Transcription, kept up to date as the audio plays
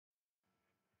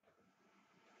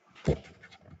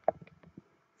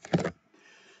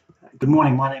Good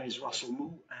morning, my name is Russell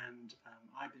Moul, and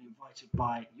I've been invited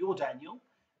by your Daniel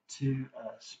to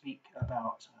speak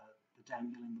about the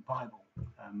Daniel in the Bible.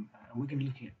 And we're going to be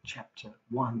looking at chapter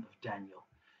 1 of Daniel.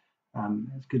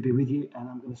 It's good to be with you, and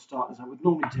I'm going to start as I would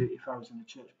normally do if I was in a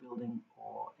church building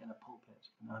or in a pulpit,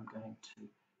 and I'm going to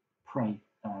pray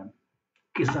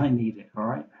because I need it, all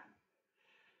right?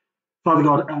 Father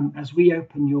God, as we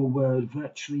open your word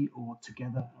virtually or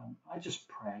together, I just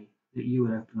pray that you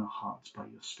would open our hearts by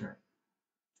your Spirit.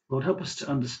 Lord, help us to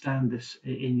understand this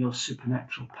in your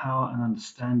supernatural power and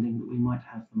understanding, that we might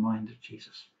have the mind of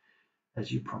Jesus, as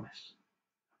you promise.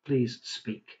 Please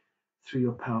speak through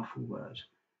your powerful word.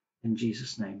 In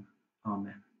Jesus' name,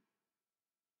 amen.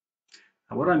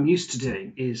 Now, what I'm used to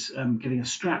doing is giving a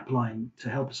strap line to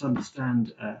help us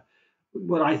understand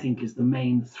what I think is the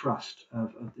main thrust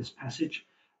of this passage,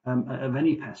 of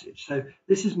any passage. So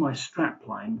this is my strap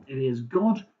line. It is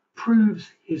God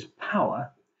proves his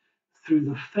power through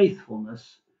the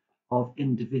faithfulness of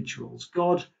individuals.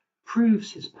 God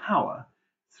proves his power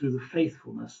through the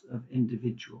faithfulness of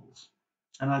individuals.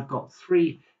 And I've got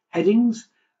three headings,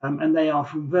 and they are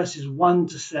from verses 1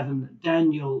 to 7.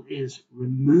 Daniel is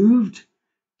removed.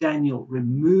 Daniel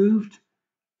removed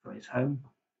from his home.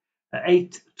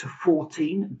 8 to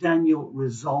 14, Daniel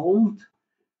resolved.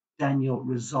 Daniel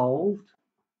resolved.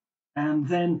 And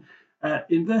then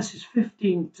in verses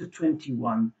 15 to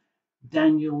 21,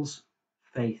 Daniel's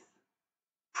faith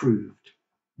proved.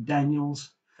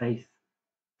 Daniel's faith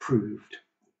proved.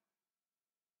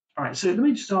 All right, so let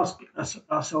me just ask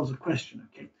ourselves a question,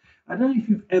 okay? I don't know if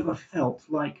you've ever felt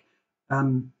like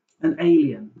an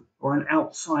alien or an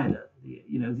outsider,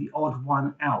 the odd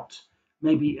one out.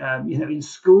 Maybe, in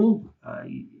school,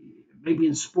 maybe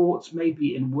in sports,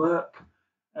 maybe in work,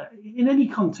 in any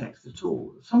context at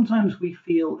all. Sometimes we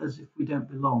feel as if we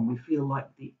don't belong. We feel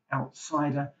like the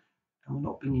outsider and we're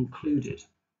not being included.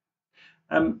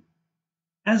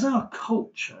 As our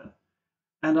culture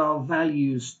and our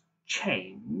values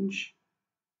change,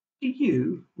 do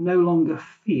you no longer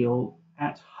feel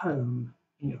at home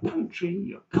in your country,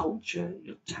 your culture,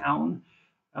 your town?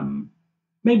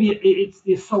 Maybe it's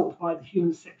the assault by the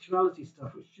human sexuality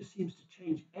stuff, which just seems to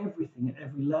change everything at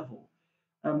every level.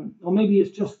 Or maybe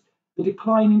it's just the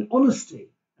decline in honesty.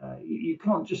 You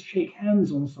can't just shake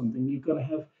hands on something. You've got to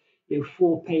have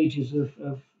 4 pages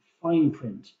of fine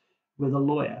print with a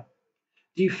lawyer.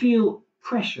 Do you feel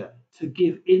pressure to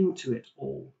give into it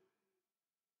all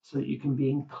so that you can be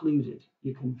included,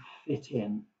 you can fit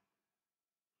in?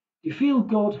 Do you feel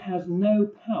God has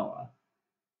no power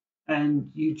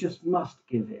and you just must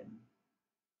give in?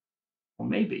 Or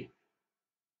maybe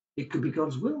it could be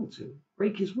God's will to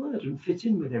break his word and fit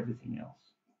in with everything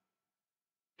else.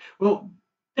 Well,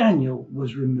 Daniel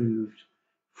was removed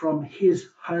from his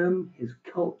home, his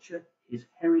culture, his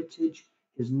heritage,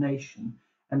 his nation,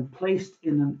 and placed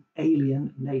in an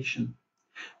alien nation.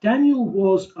 Daniel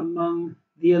was among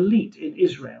the elite in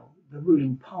Israel, the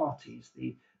ruling parties,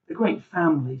 the great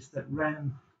families that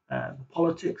ran the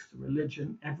politics, the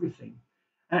religion, everything.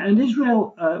 And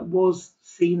Israel was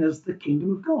seen as the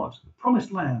kingdom of God, the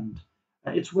promised land.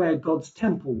 It's where God's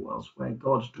temple was, where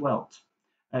God dwelt.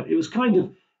 It was kind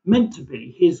of meant to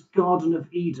be his Garden of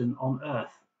Eden on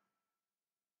earth.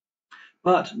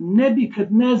 But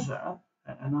Nebuchadnezzar,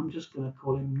 and I'm just going to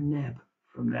call him Neb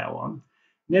from now on,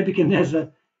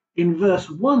 Nebuchadnezzar, in verse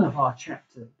 1 of our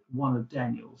chapter 1 of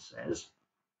Daniel, says,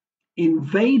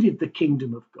 invaded the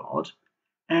kingdom of God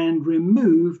and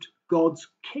removed God's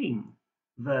king,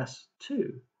 verse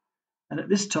 2. And at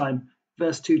this time,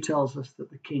 verse 2 tells us that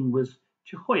the king was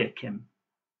Jehoiakim,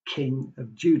 king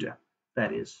of Judah,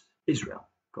 that is, Israel,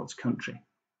 God's country.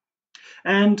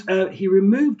 And he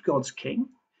removed God's king.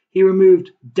 He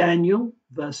removed Daniel,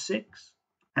 verse 6,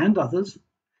 and others.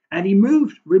 And he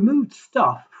removed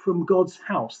stuff from God's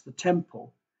house, the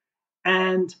temple,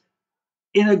 and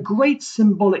in a great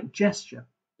symbolic gesture,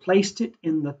 placed it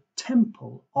in the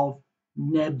temple of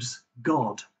Neb's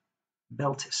god,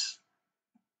 Beltis.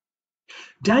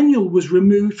 Daniel was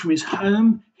removed from his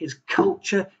home, his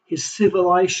culture, his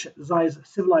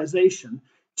civilization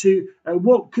to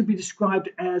what could be described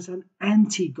as an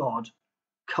anti-God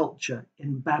culture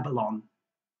in Babylon.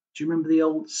 Do you remember the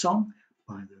old song?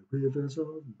 By the rivers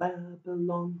of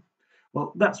Babylon.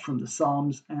 Well, that's from the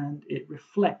Psalms, and it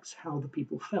reflects how the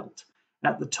people felt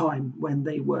at the time when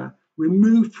they were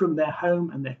removed from their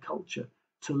home and their culture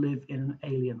to live in an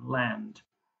alien land.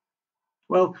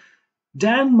 Well,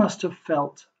 Dan must have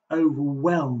felt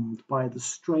overwhelmed by the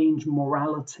strange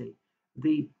morality,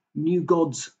 the new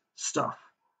gods stuff.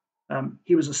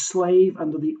 He was a slave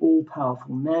under the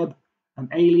all-powerful Neb, an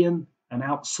alien, an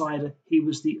outsider. He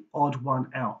was the odd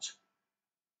one out.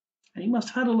 And he must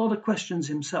have had a lot of questions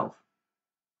himself.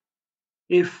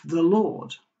 If the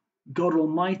Lord, God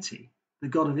Almighty, the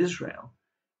God of Israel,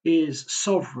 is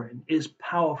sovereign, is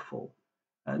powerful,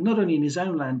 not only in his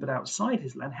own land but outside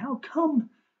his land, how come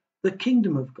the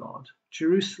kingdom of God,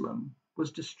 Jerusalem,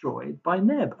 was destroyed by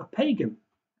Neb, a pagan?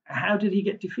 How did he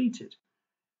get defeated?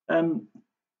 Um,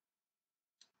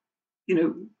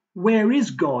 where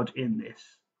is God in this,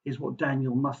 is what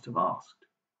Daniel must have asked.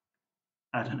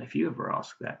 I don't know if you ever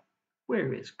asked that.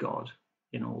 Where is God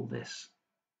in all this?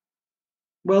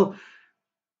 Well,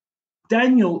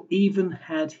 Daniel even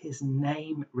had his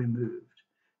name removed.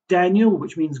 Daniel,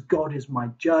 which means God is my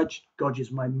judge, God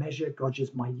is my measure, God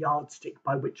is my yardstick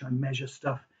by which I measure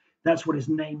stuff. That's what his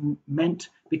name meant,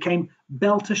 became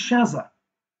Belteshazzar.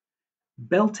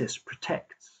 Beltis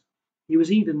protects. He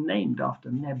was even named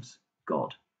after Neb's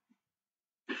god.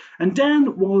 And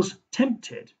Dan was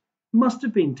tempted, must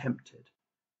have been tempted,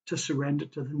 to surrender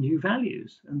to the new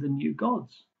values and the new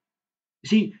gods. You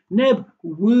see, Neb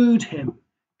wooed him,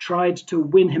 tried to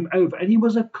win him over, and he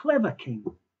was a clever king,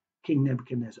 King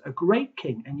Nebuchadnezzar, a great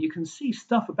king. And you can see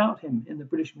stuff about him in the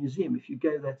British Museum if you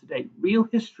go there today. Real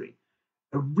history,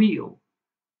 a real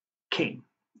king.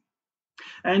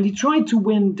 And he tried to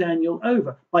win Daniel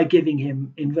over by giving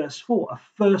him, in verse 4, a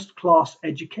first-class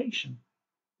education,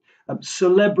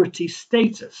 celebrity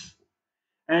status,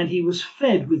 and he was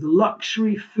fed with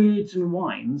luxury foods and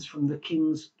wines from the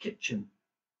king's kitchen.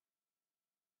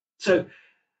 So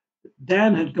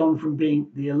Dan had gone from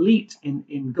being the elite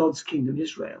in God's kingdom,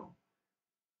 Israel,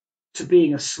 to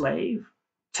being a slave,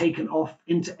 taken off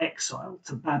into exile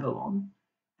to Babylon,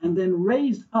 and then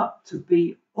raised up to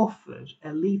be offered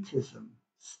elitism,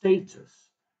 status,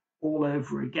 all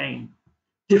over again.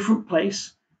 Different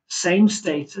place, same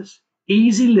status,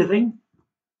 easy living.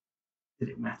 Did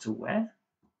it matter where?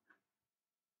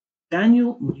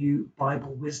 Daniel knew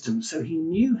Bible wisdom, so he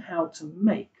knew how to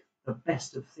make the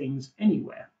best of things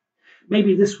anywhere.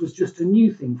 Maybe this was just a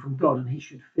new thing from God and he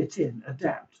should fit in,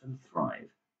 adapt, and thrive,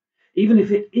 even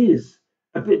if it is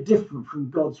a bit different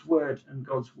from God's word and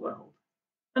God's world.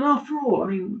 And after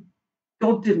all,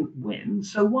 God didn't win,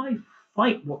 so why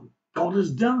fight what God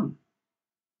has done?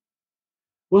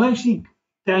 Well, actually,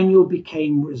 Daniel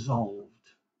became resolved.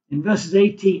 In verses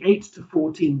 8 to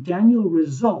 14, Daniel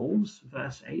resolves,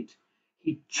 verse 8,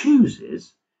 he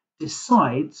chooses,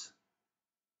 decides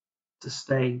to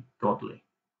stay godly,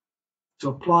 to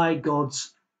apply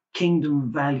God's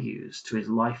kingdom values to his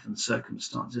life and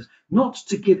circumstances, not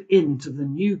to give in to the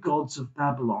new gods of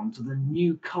Babylon, to the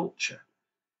new culture,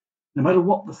 no matter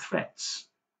what the threats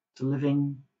to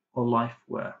living or life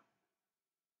were.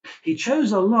 He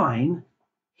chose a line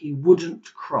he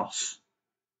wouldn't cross.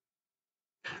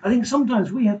 I think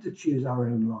sometimes we have to choose our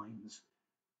own lines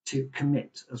to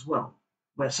commit as well,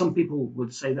 where some people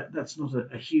would say that that's not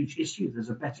a huge issue,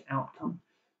 there's a better outcome.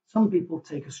 Some people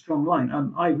take a strong line.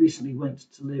 I recently went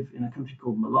to live in a country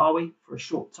called Malawi for a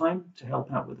short time to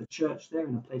help out with a church there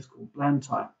in a place called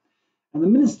Blantyre. And the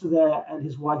minister there and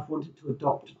his wife wanted to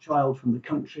adopt a child from the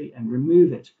country and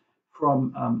remove it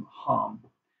from harm.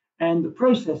 And the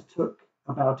process took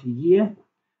about a year.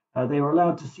 They were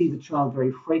allowed to see the child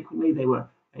very frequently. They were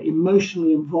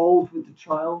emotionally involved with the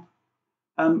child.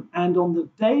 And on the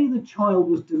day the child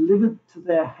was delivered to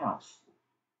their house,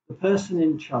 the person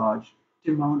in charge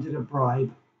demanded a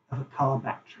bribe of a car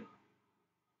battery.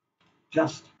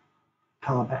 Just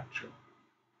car battery.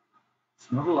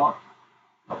 It's not a lot,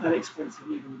 not that expensive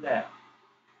even there.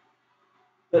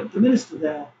 But the minister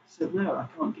there said, no, I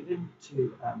can't give in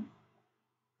to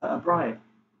a bribe.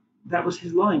 That was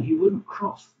his line. He wouldn't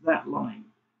cross that line.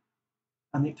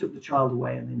 And they took the child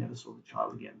away and they never saw the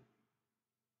child again.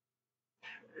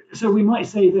 So we might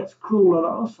say that's cruel on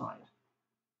our side.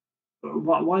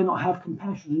 Why not have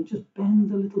compassion and just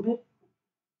bend a little bit?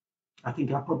 I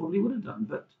think I probably would have done,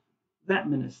 but that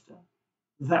minister,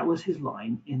 that was his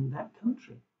line in that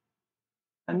country.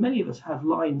 And many of us have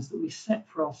lines that we set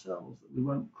for ourselves that we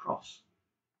won't cross.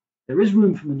 There is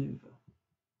room for maneuver,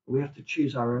 but we have to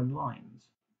choose our own lines.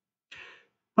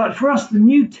 But for us, the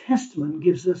New Testament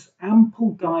gives us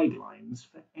ample guidelines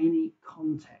for any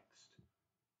context.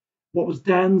 What was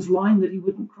Dan's line that he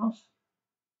wouldn't cross?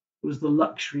 It was the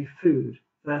luxury food,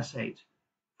 verse 8,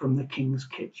 from the king's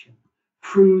kitchen.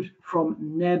 Food from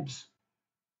Neb's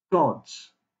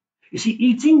gods. You see,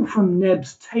 eating from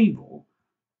Neb's table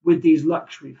with these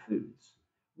luxury foods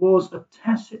was a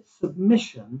tacit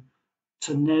submission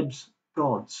to Neb's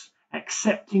gods,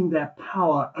 accepting their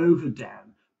power over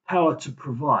Dan, power to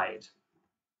provide.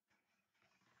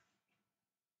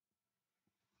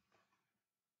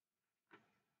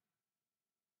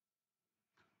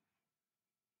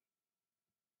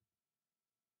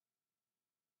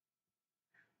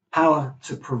 power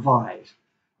to provide.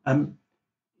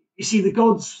 You see, the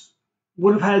gods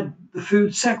would have had the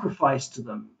food sacrificed to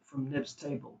them from Neb's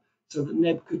table so that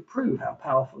Neb could prove how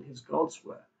powerful his gods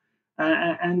were.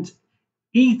 And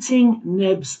eating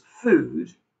Neb's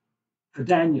food for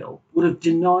Daniel would have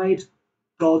denied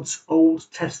God's Old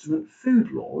Testament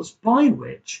food laws, by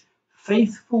which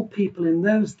faithful people in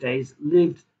those days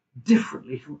lived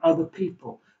differently from other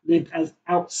people, lived as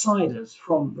outsiders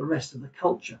from the rest of the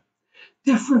culture.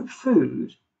 Different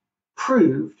food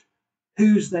proved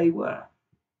whose they were.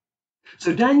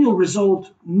 So Daniel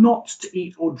resolved not to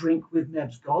eat or drink with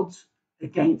Neb's gods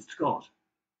against God.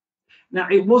 Now,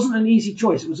 it wasn't an easy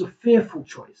choice. It was a fearful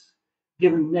choice,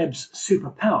 given Neb's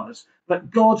superpowers.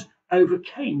 But God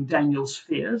overcame Daniel's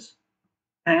fears,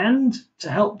 and to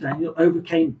help Daniel,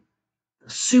 overcame the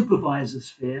supervisor's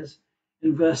fears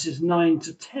in verses 9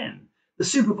 to 10. The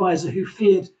supervisor who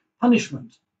feared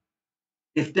punishment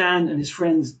if Dan and his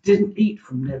friends didn't eat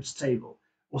from Neb's table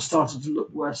or started to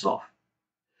look worse off.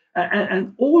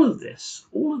 And all of this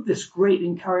great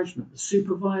encouragement, the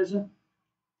supervisor,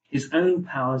 his own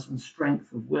powers and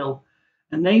strength of will,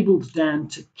 enabled Dan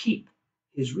to keep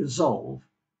his resolve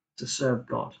to serve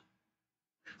God.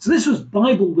 So this was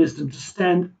Bible wisdom to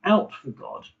stand out for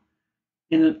God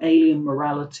in an alien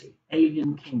morality,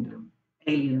 alien kingdom,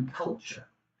 alien culture,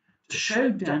 to show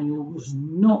Daniel was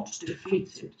not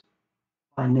defeated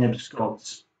by Neb's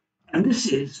gods. And this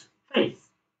is faith,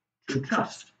 true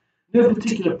trust. No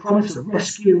particular promise of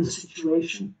rescue in the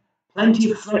situation, plenty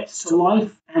of threats to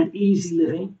life and easy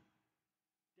living.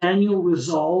 Daniel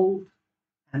resolved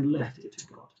and left it to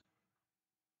God.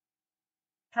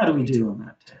 How do we do on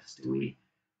that test? Do we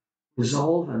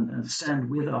resolve and stand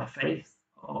with our faith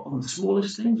on the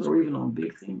smallest things or even on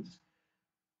big things?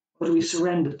 Or do we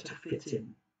surrender to fit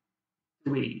in?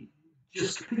 Do we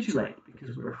just capitulate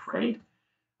because we're afraid?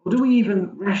 Or do we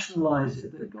even rationalize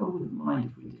it that God wouldn't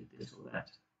mind if we did this or that?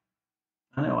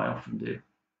 I know I often do.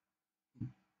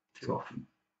 Too often.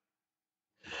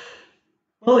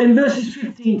 Well, in verses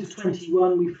 15 to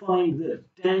 21, we find that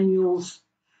Daniel's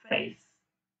faith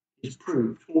is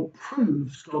proved, or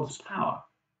proves God's power.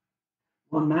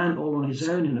 One man all on his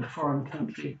own in a foreign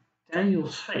country,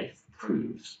 Daniel's faith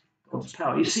proves God's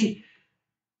power. You see,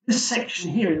 this section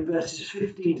here in verses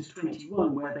 15 to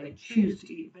 21, where they choose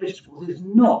to eat vegetables, is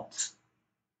not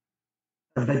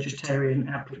a vegetarian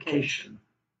application.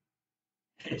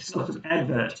 It's not an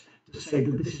advert to say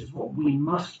that this is what we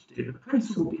must do. The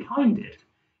principle behind it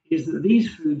is that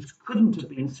these foods couldn't have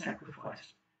been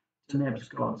sacrificed to Neb's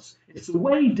gods. It's the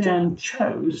way Dan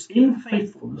chose in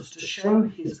faithfulness to show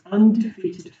his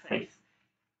undefeated faith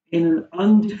in an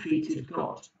undefeated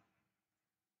God.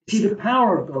 See, the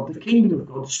power of God, the kingdom of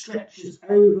God, stretches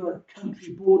over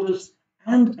country borders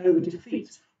and over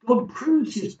defeat. God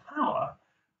proves his power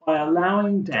by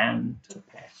allowing Dan to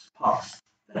pass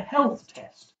the health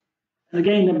test. And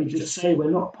again, let me just say,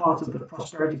 we're not part of the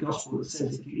prosperity gospel that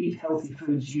says if you eat healthy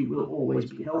foods, you will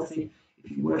always be healthy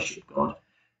if you worship God.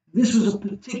 This was a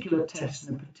particular test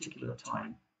in a particular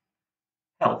time.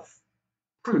 Health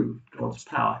proved God's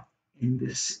power in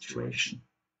this situation.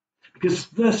 Because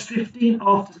verse 15,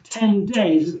 after 10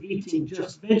 days of eating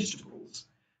just vegetables,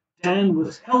 Dan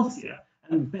was healthier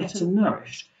and better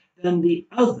nourished than the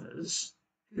others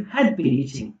who had been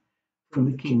eating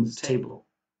from the king's table,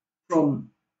 from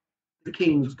the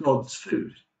king's God's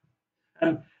food.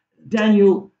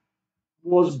 Daniel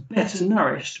was better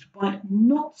nourished by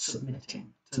not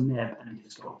submitting to Neb and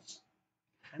his gods.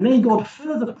 And then God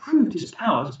further proved his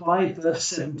powers by verse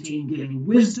 17 giving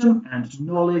wisdom and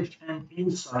knowledge and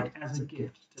insight as a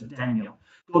gift to Daniel.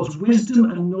 God's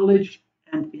wisdom and knowledge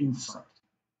and insight.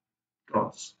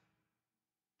 God's.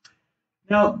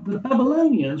 Now, the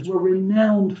Babylonians were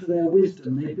renowned for their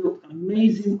wisdom. They built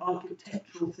amazing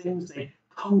architectural things. They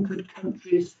conquered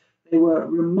countries. They were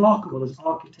remarkable as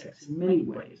architects in many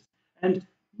ways. And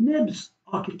Neb's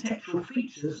architectural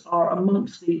features are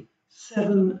amongst the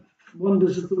 7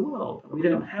 wonders of the world. We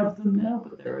don't have them now,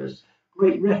 but there is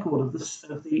great record of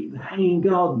the hanging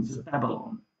gardens of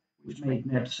Babylon, which made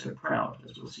Neb so proud,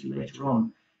 as we'll see later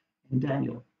on in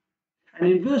Daniel. And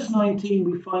in verse 19,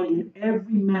 we find in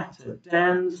every matter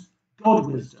Dan's God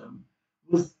wisdom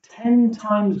was 10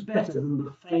 times better than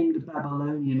the famed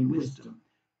Babylonian wisdom.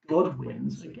 God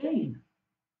wins again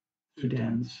through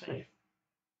Dan's faith.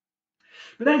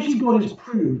 But actually God is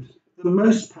proved the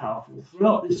most powerful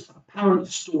throughout this apparent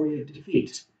story of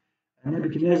defeat.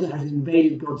 Nebuchadnezzar has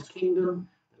invaded God's kingdom,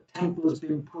 the temple has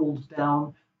been pulled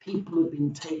down, people have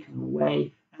been taken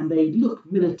away, and they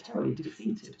look militarily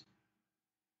defeated.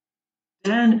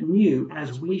 Dan knew,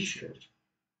 as we should,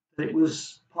 that it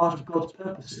was part of God's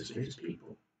purposes for his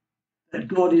people. that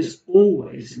God is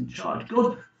always in charge.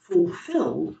 God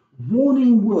fulfilled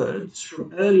warning words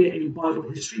from earlier in Bible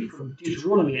history, from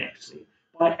Deuteronomy actually,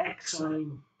 by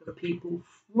exiling the people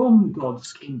from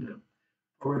God's kingdom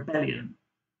for rebellion.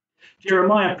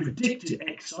 Jeremiah predicted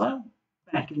exile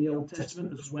back in the Old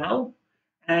Testament as well,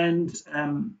 and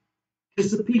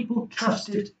because the people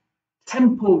trusted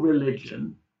temple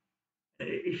religion,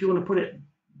 if you want to put it,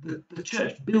 the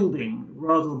church building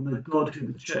rather than the God who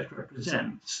the church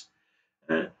represents,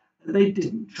 they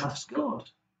didn't trust God.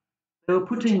 They were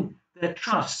putting their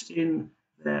trust in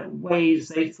their ways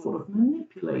they thought of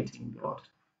manipulating God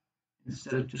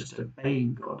instead of just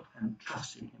obeying God and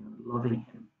trusting Him and loving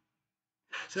Him.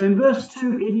 So in verse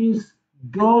 2, it is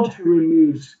God who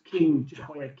removes King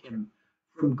Jehoiakim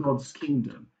from God's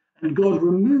kingdom, and God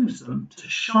removes them to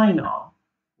Shinar.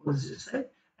 What does it say?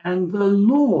 And the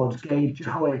Lord gave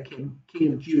Jehoiakim,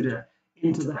 king of Judah,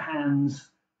 into the hands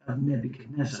of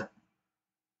Nebuchadnezzar.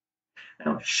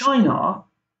 Now, Shinar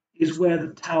is where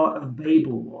the Tower of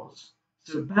Babel was.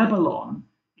 So Babylon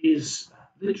is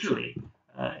literally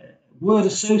a word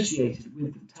associated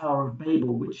with the Tower of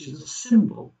Babel, which is a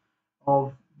symbol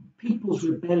of people's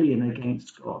rebellion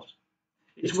against God.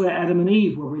 It's where Adam and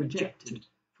Eve were rejected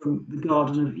from the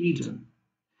Garden of Eden.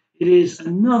 It is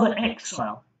another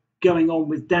exile going on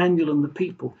with Daniel and the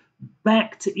people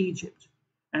back to Egypt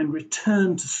and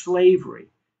return to slavery,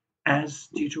 as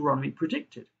Deuteronomy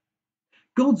predicted.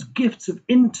 God's gifts of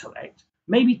intellect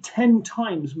may be 10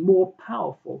 times more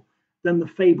powerful than the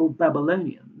fabled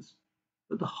Babylonians,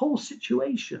 but the whole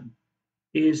situation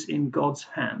is in God's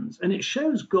hands, and it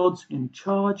shows God's in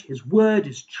charge. His word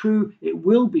is true. It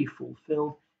will be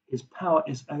fulfilled. His power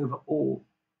is over all,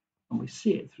 and we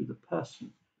see it through the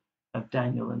person of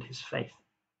Daniel and his faith.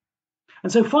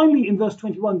 And so finally in verse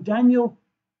 21, Daniel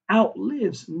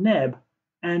outlives Neb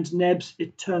and Neb's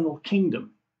eternal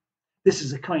kingdom. This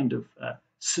is a kind of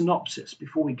synopsis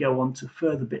before we go on to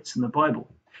further bits in the Bible.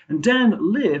 And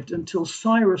Dan lived until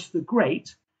Cyrus the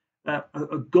Great,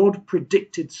 a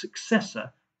God-predicted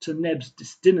successor to Neb's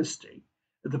dynasty,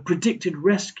 the predicted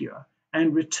rescuer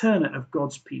and returner of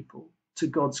God's people to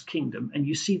God's kingdom. And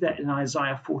you see that in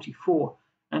Isaiah 44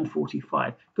 and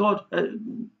 45.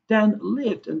 Dan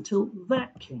lived until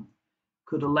that king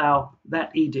could allow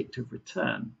that edict of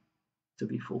return to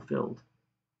be fulfilled.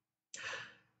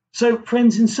 So,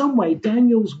 friends, in some way,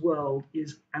 Daniel's world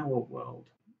is our world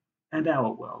and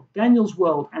our world. Daniel's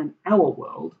world and our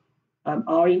world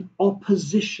are in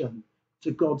opposition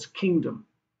to God's kingdom.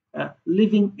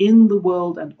 Living in the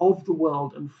world and of the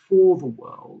world and for the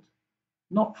world,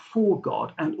 not for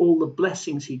God and all the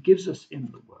blessings He gives us in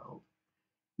the world,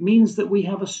 means that we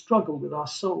have a struggle with our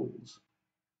souls.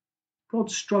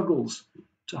 God struggles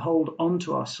to hold on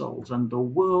to our souls, and the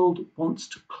world wants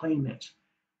to claim it.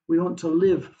 We want to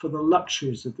live for the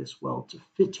luxuries of this world, to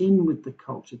fit in with the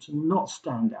culture, to not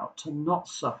stand out, to not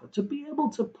suffer, to be able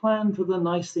to plan for the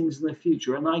nice things in the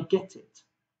future, and I get it.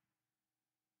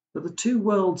 But the two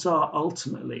worlds are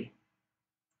ultimately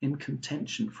in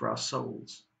contention for our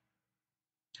souls.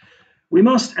 We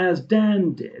must, as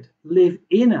Dan did, live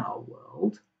in our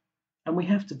world, and we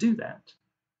have to do that,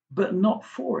 but not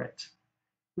for it.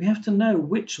 We have to know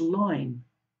which line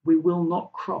we will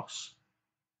not cross.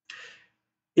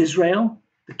 Israel,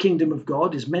 the kingdom of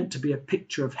God, is meant to be a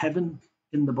picture of heaven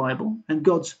in the Bible and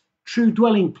God's true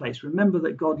dwelling place. Remember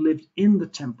that God lived in the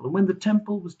temple, and when the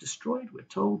temple was destroyed, we're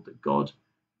told that God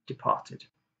departed.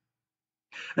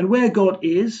 And where God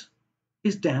is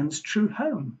Dan's true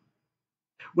home.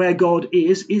 Where God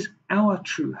is our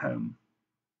true home.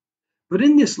 But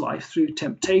in this life, through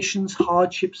temptations,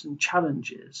 hardships, and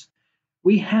challenges,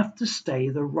 we have to stay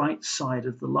the right side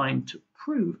of the line to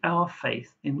prove our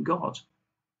faith in God.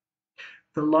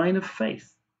 The line of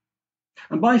faith.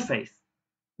 And by faith,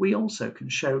 we also can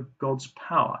show God's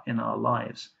power in our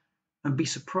lives and be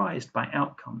surprised by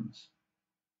outcomes.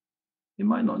 It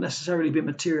might not necessarily be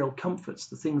material comforts,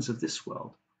 the things of this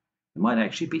world. It might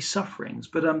actually be sufferings.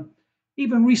 But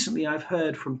even recently, I've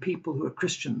heard from people who are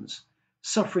Christians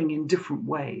suffering in different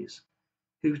ways,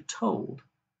 who've told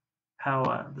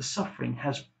how the suffering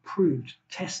has proved,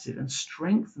 tested, and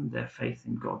strengthened their faith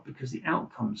in God because the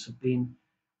outcomes have been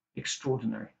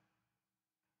extraordinary.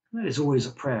 That is always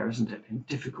a prayer, isn't it? In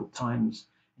difficult times,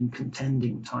 in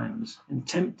contending times, in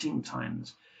tempting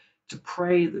times, to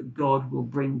pray that God will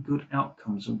bring good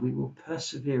outcomes and we will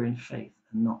persevere in faith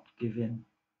and not give in.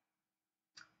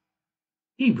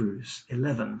 Hebrews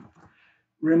 11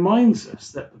 reminds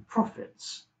us that the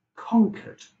prophets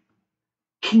conquered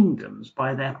kingdoms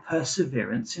by their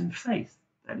perseverance in faith,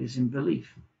 that is, in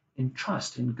belief, in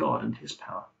trust in God and His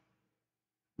power.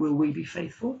 Will we be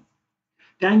faithful?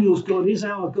 Daniel's God is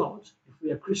our God, if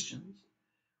we are Christians.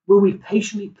 Will we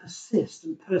patiently persist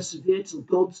and persevere till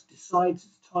God decides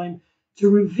it's time to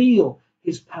reveal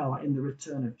his power in the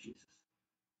return of Jesus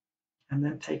and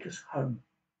then take us home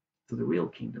to the real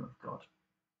kingdom of God?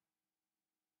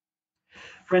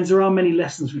 Friends, there are many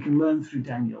lessons we can learn through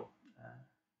Daniel.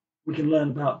 We can learn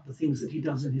about the things that he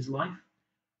does in his life.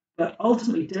 But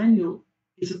ultimately, Daniel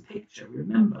is a picture.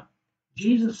 Remember,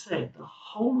 Jesus said the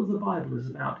whole of the Bible is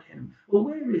about him. Well,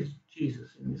 where is Jesus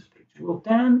in this picture? Well,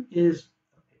 Dan is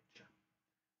a picture,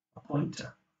 a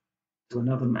pointer to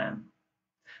another man,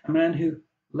 a man who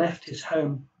left his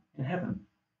home in heaven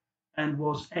and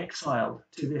was exiled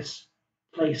to this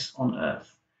place on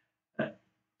earth,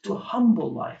 to a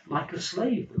humble life, like a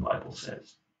slave, the Bible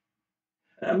says.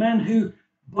 A man who,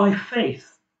 by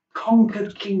faith,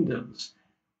 conquered kingdoms,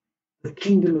 the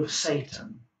kingdom of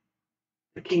Satan,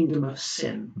 the kingdom of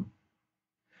sin.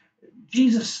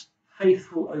 Jesus'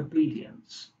 faithful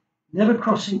obedience, never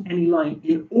crossing any line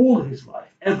in all of his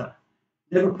life, ever,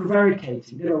 never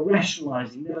prevaricating, never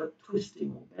rationalizing, never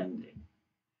twisting or bending.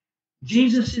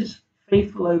 Jesus'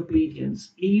 faithful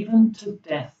obedience, even to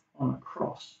death on a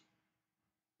cross,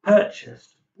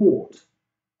 purchased, bought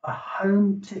a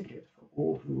home ticket for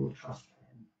all who will trust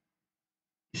him.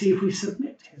 You see, if we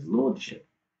submit to his lordship,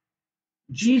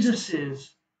 Jesus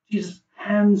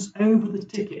hands over the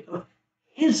ticket of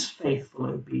his faithful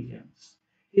obedience.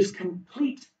 His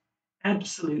complete,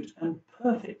 absolute, and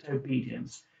perfect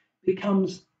obedience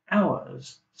becomes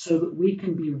ours so that we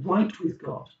can be right with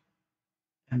God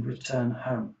and return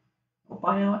home, not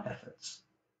by our efforts,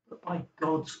 but by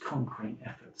God's conquering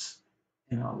efforts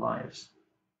in our lives.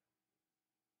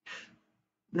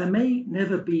 There may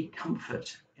never be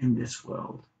comfort in this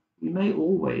world. We may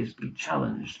always be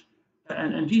challenged.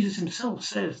 And Jesus himself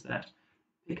says that,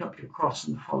 pick up your cross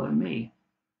and follow me.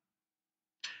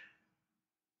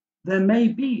 There may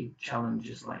be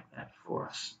challenges like that for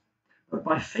us, but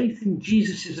by faith in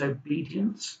Jesus'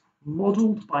 obedience,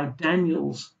 modeled by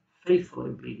Daniel's faithful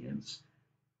obedience,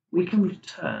 we can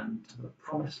return to the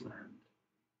promised land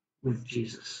with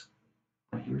Jesus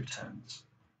when he returns.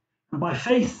 And by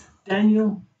faith,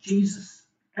 Daniel, Jesus,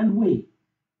 and we,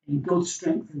 in God's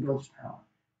strength and God's power,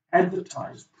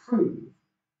 advertise, prove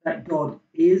that God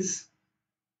is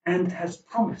and has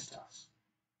promised us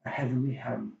a heavenly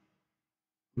home.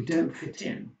 We don't fit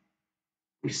in,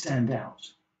 we stand out,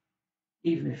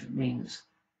 even if it means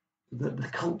that the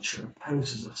culture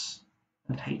opposes us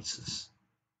and hates us,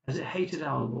 as it hated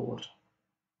our Lord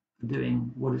for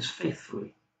doing what is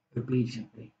faithfully,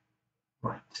 obediently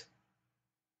right.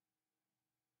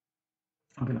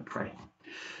 I'm going to pray.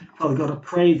 Father God, I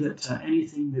pray that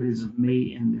anything that is of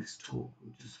me in this talk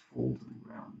will just fall to the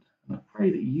ground. And I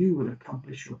pray that you would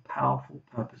accomplish your powerful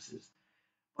purposes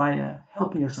by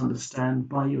helping us understand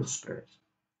by your Spirit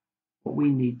what we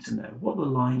need to know, what the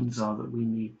lines are that we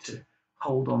need to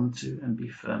hold on to and be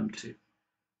firm to.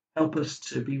 Help us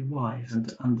to be wise and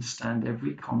to understand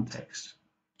every context,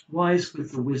 wise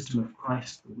with the wisdom of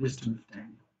Christ, the wisdom of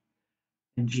Daniel.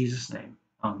 In Jesus' name,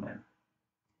 amen.